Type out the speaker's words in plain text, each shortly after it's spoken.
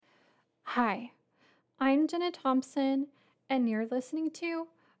Hi, I'm Jenna Thompson, and you're listening to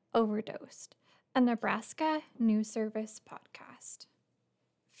Overdosed, a Nebraska News Service podcast.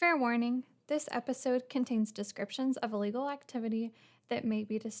 Fair warning, this episode contains descriptions of illegal activity that may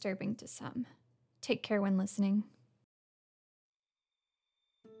be disturbing to some. Take care when listening.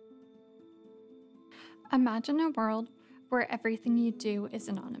 Imagine a world where everything you do is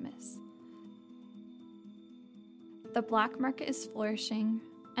anonymous. The black market is flourishing,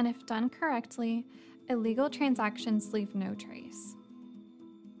 and if done correctly, illegal transactions leave no trace.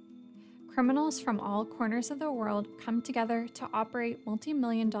 Criminals from all corners of the world come together to operate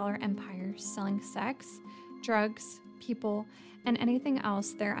multi-million-dollar empires selling sex, drugs, people, and anything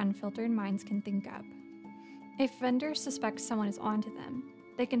else their unfiltered minds can think up. If vendors suspect someone is onto them,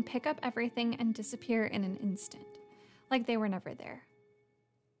 they can pick up everything and disappear in an instant, like they were never there.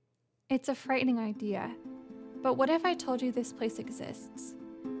 It's a frightening idea, but what if I told you this place exists?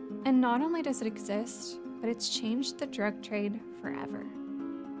 And not only does it exist, but it's changed the drug trade forever.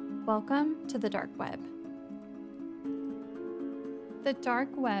 Welcome to the dark web. The dark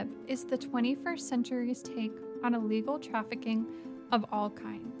web is the 21st century's take on illegal trafficking of all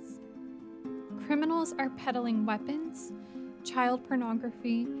kinds. Criminals are peddling weapons, child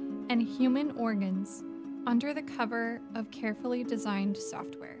pornography, and human organs under the cover of carefully designed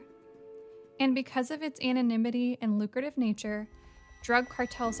software. And because of its anonymity and lucrative nature, drug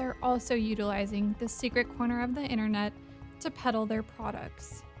cartels are also utilizing the secret corner of the internet to peddle their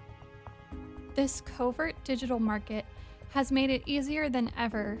products. This covert digital market has made it easier than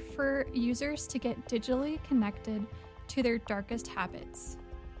ever for users to get digitally connected to their darkest habits.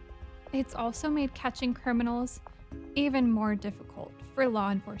 It's also made catching criminals even more difficult for law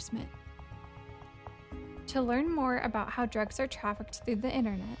enforcement. To learn more about how drugs are trafficked through the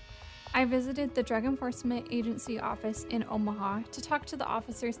internet, I visited the Drug Enforcement Agency office in Omaha to talk to the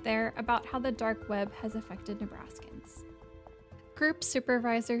officers there about how the dark web has affected Nebraskans. Group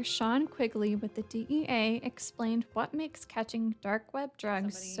Supervisor Sean Quigley with the DEA explained what makes catching dark web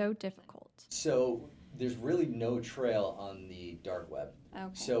drugs so difficult. So there's really no trail on the dark web. Okay.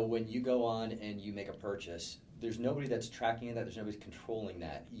 So when you go on and you make a purchase, there's nobody that's tracking that, there's nobody controlling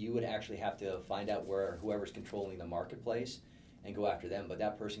that. You would actually have to find out where whoever's controlling the marketplace and go after them, but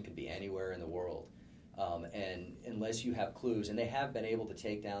that person could be anywhere in the world. And unless you have clues, and they have been able to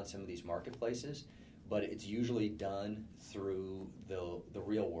take down some of these marketplaces, but it's usually done through the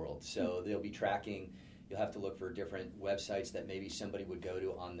real world. So they'll be tracking, you'll have to look for different websites that maybe somebody would go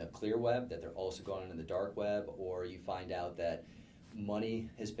to on the clear web, that they're also going on the dark web, or you find out that money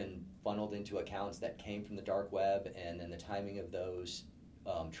has been funneled into accounts that came from the dark web, and then the timing of those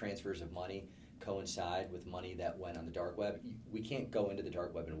transfers of money coincide with money that went on the dark web. We can't go into the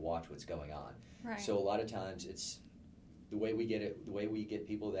dark web and watch what's going on. Right. So a lot of times it's the way we get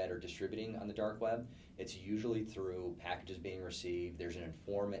people that are distributing on the dark web, it's usually through packages being received. There's an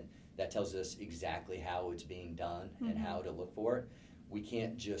informant that tells us exactly how it's being done and how to look for it. We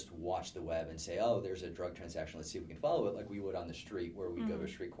can't just watch the web and say, oh, there's a drug transaction, let's see if we can follow it, like we would on the street, where we go to a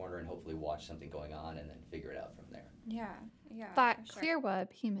street corner and hopefully watch something going on and then figure it out from there. Yeah. That clear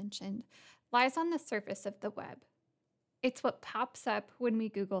web he mentioned lies on the surface of the web. It's what pops up when we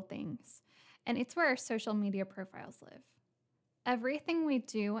Google things, and it's where our social media profiles live. Everything we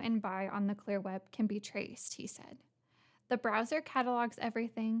do and buy on the clear web can be traced, he said. The browser catalogs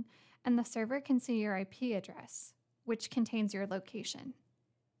everything, and the server can see your IP address, which contains your location.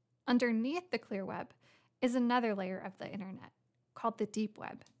 Underneath the clear web is another layer of the internet, called the deep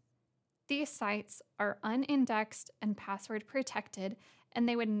web. These sites are unindexed and password protected, and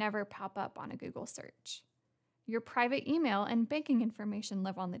they would never pop up on a Google search. Your private email and banking information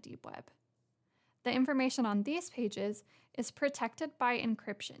live on the deep web. The information on these pages is protected by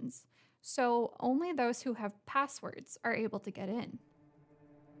encryptions, so only those who have passwords are able to get in.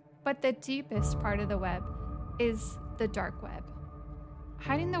 But the deepest part of the web is the dark web,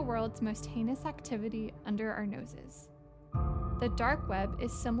 hiding the world's most heinous activity under our noses. The dark web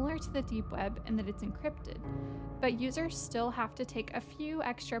is similar to the deep web in that it's encrypted, but users still have to take a few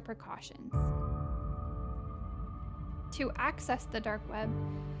extra precautions. To access the dark web,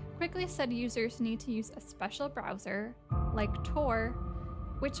 Quigley said users need to use a special browser, like Tor,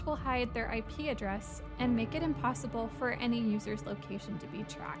 which will hide their IP address and make it impossible for any user's location to be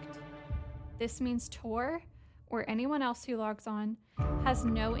tracked. This means Tor, or anyone else who logs on, has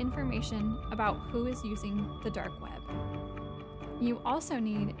no information about who is using the dark web. You also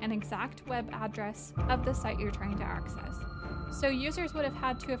need an exact web address of the site you're trying to access, so users would have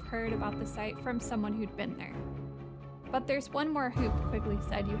had to have heard about the site from someone who'd been there. But there's one more hoop Quigley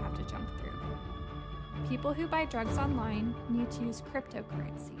said you have to jump through. People who buy drugs online need to use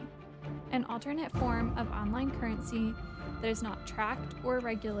cryptocurrency, an alternate form of online currency that is not tracked or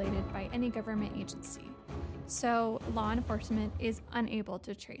regulated by any government agency. So law enforcement is unable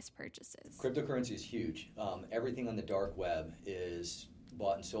to trace purchases. Cryptocurrency is huge. Everything on the dark web is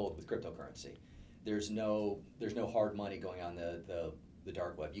bought and sold with cryptocurrency. There's no hard money going on the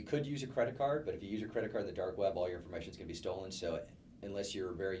dark web. You could use a credit card, but if you use a credit card on the dark web, all your information is going to be stolen. So unless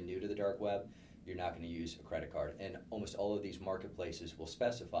you're very new to the dark web, you're not going to use a credit card. And almost all of these marketplaces will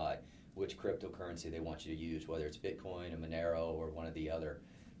specify which cryptocurrency they want you to use, whether it's Bitcoin, a Monero, or one of the other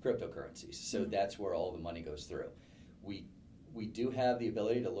cryptocurrencies. So that's where all the money goes through. We do have the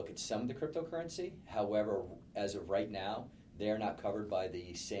ability to look at some of the cryptocurrency. However, as of right now, they are not covered by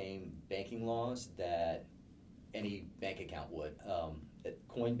the same banking laws that any bank account would.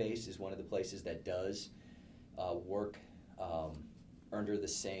 Coinbase is one of the places that does work under the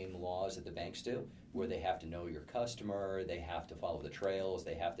same laws that the banks do, where they have to know your customer, they have to follow the trails,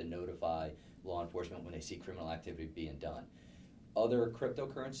 they have to notify law enforcement when they see criminal activity being done. Other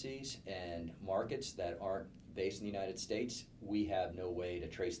cryptocurrencies and markets that aren't based in the United States, we have no way to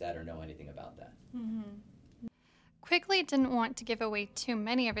trace that or know anything about that. Quigley didn't want to give away too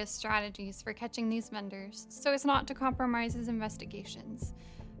many of his strategies for catching these vendors so as not to compromise his investigations.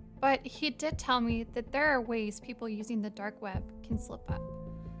 But he did tell me that there are ways people using the dark web can slip up.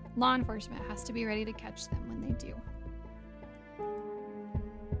 Law enforcement has to be ready to catch them when they do.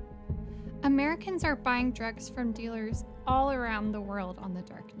 Americans are buying drugs from dealers all around the world on the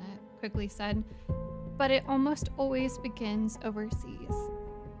darknet, Quigley said, but it almost always begins overseas.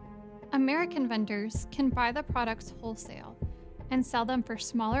 American vendors can buy the products wholesale and sell them for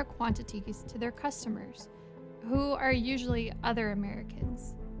smaller quantities to their customers, who are usually other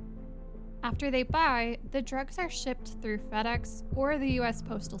Americans. After they buy, the drugs are shipped through FedEx or the U.S.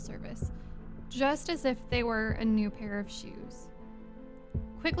 Postal Service, just as if they were a new pair of shoes.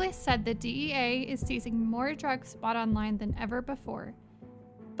 Quigley said the DEA is seizing more drugs bought online than ever before,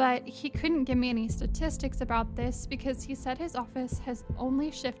 but he couldn't give me any statistics about this because he said his office has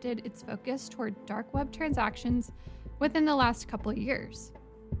only shifted its focus toward dark web transactions within the last couple of years.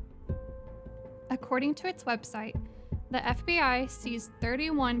 According to its website, the FBI seized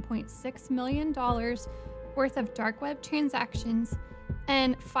 $31.6 million worth of dark web transactions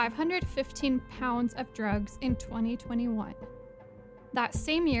and 515 pounds of drugs in 2021. That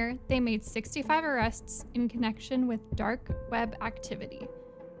same year, they made 65 arrests in connection with dark web activity.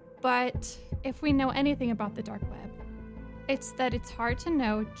 But if we know anything about the dark web, it's that it's hard to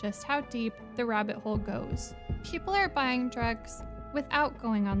know just how deep the rabbit hole goes. People are buying drugs without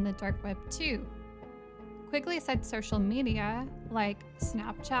going on the dark web too. Quigley said social media, like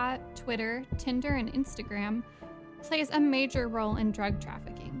Snapchat, Twitter, Tinder, and Instagram, plays a major role in drug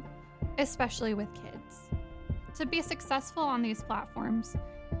trafficking, especially with kids. To be successful on these platforms,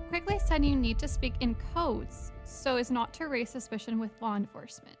 Quigley said you need to speak in codes so as not to raise suspicion with law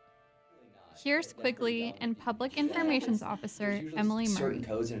enforcement. Here's Quigley and Public Information Officer Emily Murray. Certain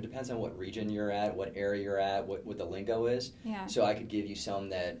codes, and it depends on what region you're at, what area you're at, what the lingo is. Yeah. So I could give you some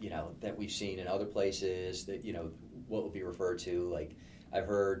that that we've seen in other places that what would be referred to. Like I've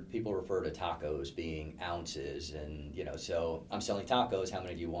heard people refer to tacos being ounces, and so I'm selling tacos. How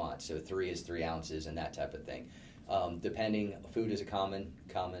many do you want? So 3 is 3 ounces, and that type of thing. Depending, food is a common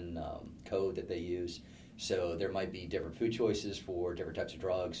code that they use. So there might be different food choices for different types of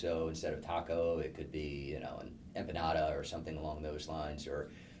drugs. So instead of taco, it could be an empanada or something along those lines. Or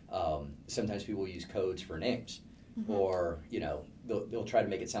sometimes people use codes for names, or they'll try to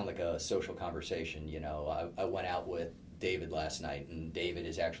make it sound like a social conversation. I went out with David last night, and David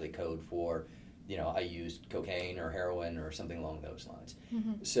is actually code for I used cocaine or heroin or something along those lines.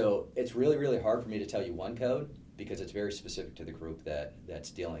 So it's really, really hard for me to tell you one code because it's very specific to the group that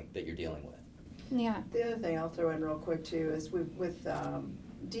you're dealing with. Yeah. The other thing I'll throw in real quick too is with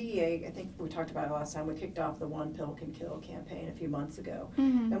DEA, I think we talked about it last time, we kicked off the One Pill Can Kill campaign a few months ago.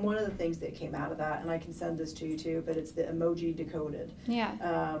 And one of the things that came out of that, and I can send this to you too, but it's the emoji decoded.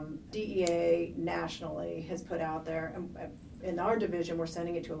 Yeah. DEA nationally has put out there, in our division, we're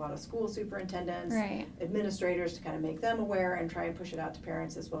sending it to a lot of school superintendents, right, administrators to kind of make them aware and try and push it out to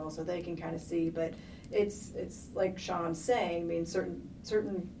parents as well so they can kind of see. But it's like Sean's saying, I mean,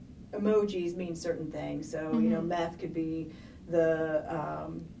 certain emojis mean certain things. So, meth could be the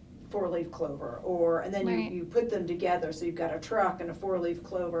 4-leaf clover, and then right, you put them together. So you've got a truck and a 4-leaf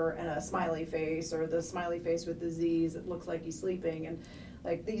clover and a smiley face, or the smiley face with the Z's that looks like he's sleeping, and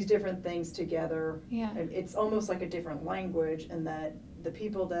like these different things together. Yeah. And it's almost like a different language, and that the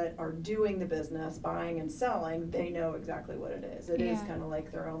people that are doing the business, buying and selling, they know exactly what it is. It is kind of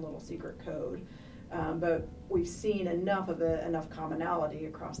like their own little secret code. But we've seen enough commonality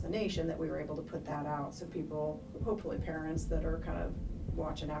across the nation that we were able to put that out. So people, hopefully parents that are kind of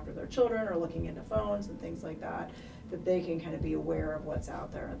watching after their children or looking into phones and things like that, that they can kind of be aware of what's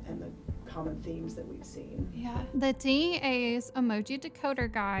out there and the common themes that we've seen. Yeah. The DEA's Emoji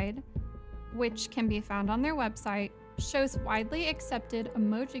Decoder Guide, which can be found on their website, shows widely accepted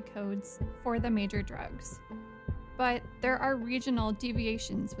emoji codes for the major drugs. But there are regional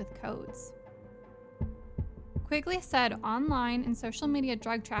deviations with codes. Quigley said online and social media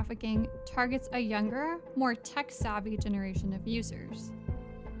drug trafficking targets a younger, more tech-savvy generation of users.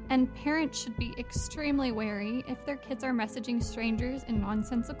 And parents should be extremely wary if their kids are messaging strangers in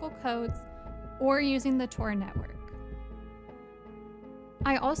nonsensical codes or using the Tor network.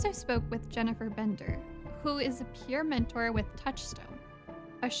 I also spoke with Jennifer Bender, who is a peer mentor with Touchstone,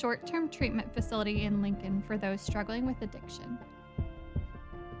 a short-term treatment facility in Lincoln for those struggling with addiction.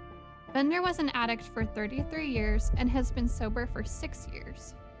 Bender was an addict for 33 years and has been sober for 6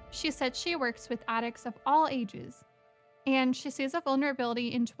 years. She said she works with addicts of all ages, and she sees a vulnerability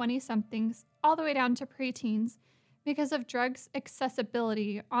in 20-somethings all the way down to preteens because of drugs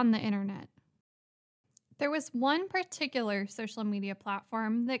accessibility on the internet. There was one particular social media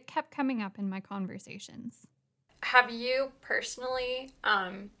platform that kept coming up in my conversations. Have you personally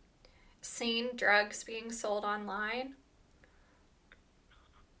seen drugs being sold online?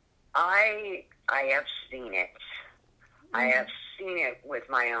 I have seen it. I have seen it with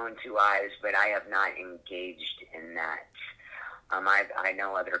my own 2 eyes, but I have not engaged in that. I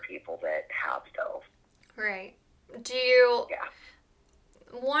know other people that have, though. Right. Do you...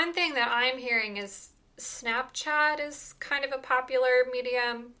 Yeah. One thing that I'm hearing is Snapchat is kind of a popular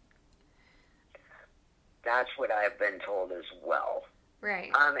medium. That's what I've been told as well.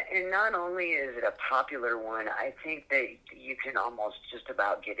 Right. And not only is it a popular one, I think that you can almost just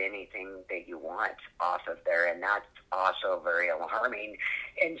about get anything that you want off of there, and that's also very alarming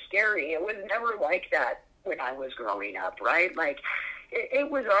and scary. It was never like that when I was growing up, right? Like, it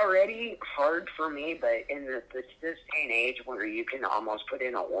was already hard for me, but in this day and age where you can almost put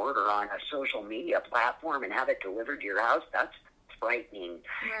in an order on a social media platform and have it delivered to your house, that's frightening.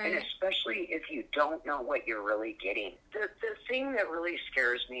 Right. And especially if you don't know what you're really getting. The thing that really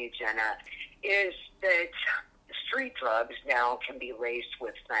scares me, Jenna, is that street drugs now can be laced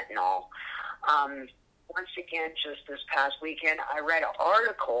with fentanyl. Once again, just this past weekend, I read an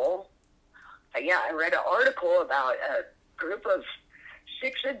article about a group of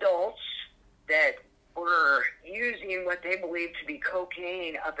 6 adults that were using what they believed to be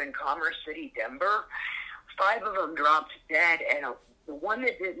cocaine up in Commerce City, Denver. 5 of them dropped dead, and the one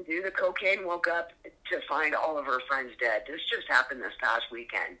that didn't do the cocaine woke up to find all of her friends dead. This just happened this past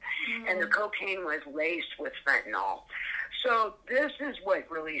weekend. And the cocaine was laced with fentanyl. So this is what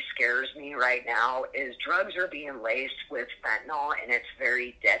really scares me right now, is drugs are being laced with fentanyl, and it's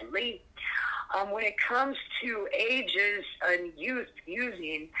very deadly. When it comes to ages and youth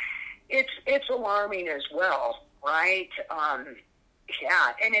using, it's alarming as well, right?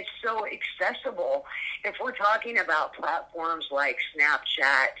 Yeah, and it's so accessible. If we're talking about platforms like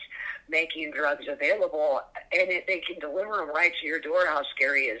Snapchat making drugs available, and they can deliver them right to your door, how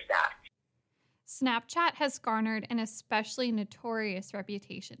scary is that? Snapchat has garnered an especially notorious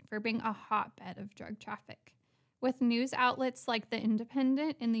reputation for being a hotbed of drug traffic, with news outlets like The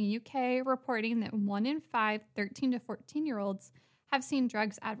Independent in the UK reporting that 1 in 5 13 to 14-year-olds have seen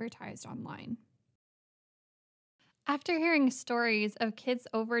drugs advertised online. After hearing stories of kids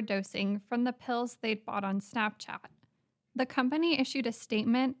overdosing from the pills they'd bought on Snapchat, the company issued a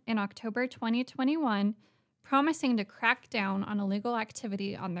statement in October 2021 promising to crack down on illegal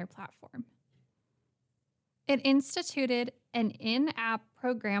activity on their platform. It instituted an in-app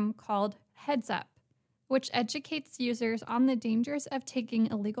program called Heads Up, which educates users on the dangers of taking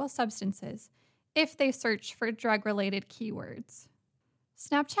illegal substances if they search for drug-related keywords.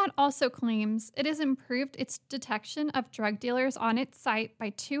 Snapchat also claims it has improved its detection of drug dealers on its site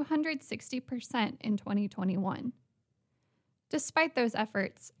by 260% in 2021. Despite those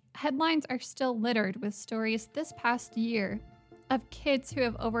efforts, headlines are still littered with stories this past year of kids who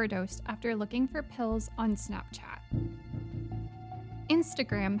have overdosed after looking for pills on Snapchat.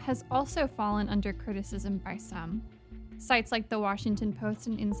 Instagram has also fallen under criticism by some, sites like the Washington Post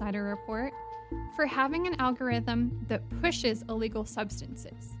and Insider Report, for having an algorithm that pushes illegal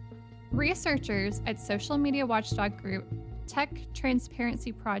substances. Researchers at social media watchdog group Tech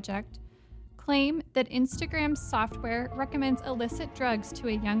Transparency Project claim that Instagram's software recommends illicit drugs to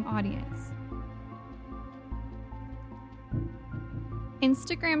a young audience.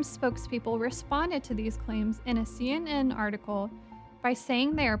 Instagram spokespeople responded to these claims in a CNN article by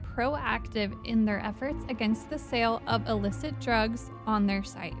saying they are proactive in their efforts against the sale of illicit drugs on their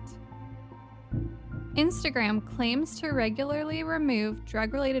site. Instagram claims to regularly remove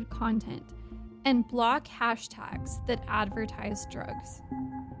drug-related content and block hashtags that advertise drugs.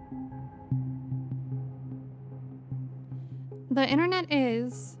 The internet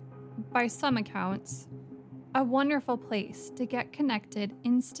is, by some accounts, a wonderful place to get connected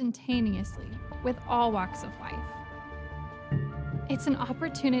instantaneously with all walks of life. It's an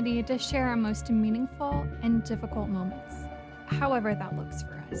opportunity to share our most meaningful and difficult moments, however that looks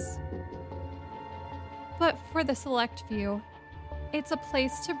for us. But for the select few, it's a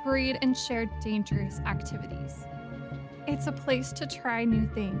place to breed and share dangerous activities. It's a place to try new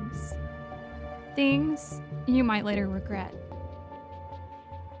things. Things you might later regret.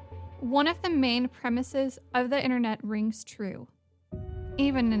 One of the main premises of the internet rings true,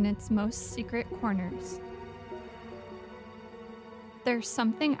 even in its most secret corners. There's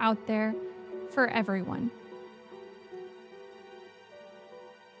something out there for everyone.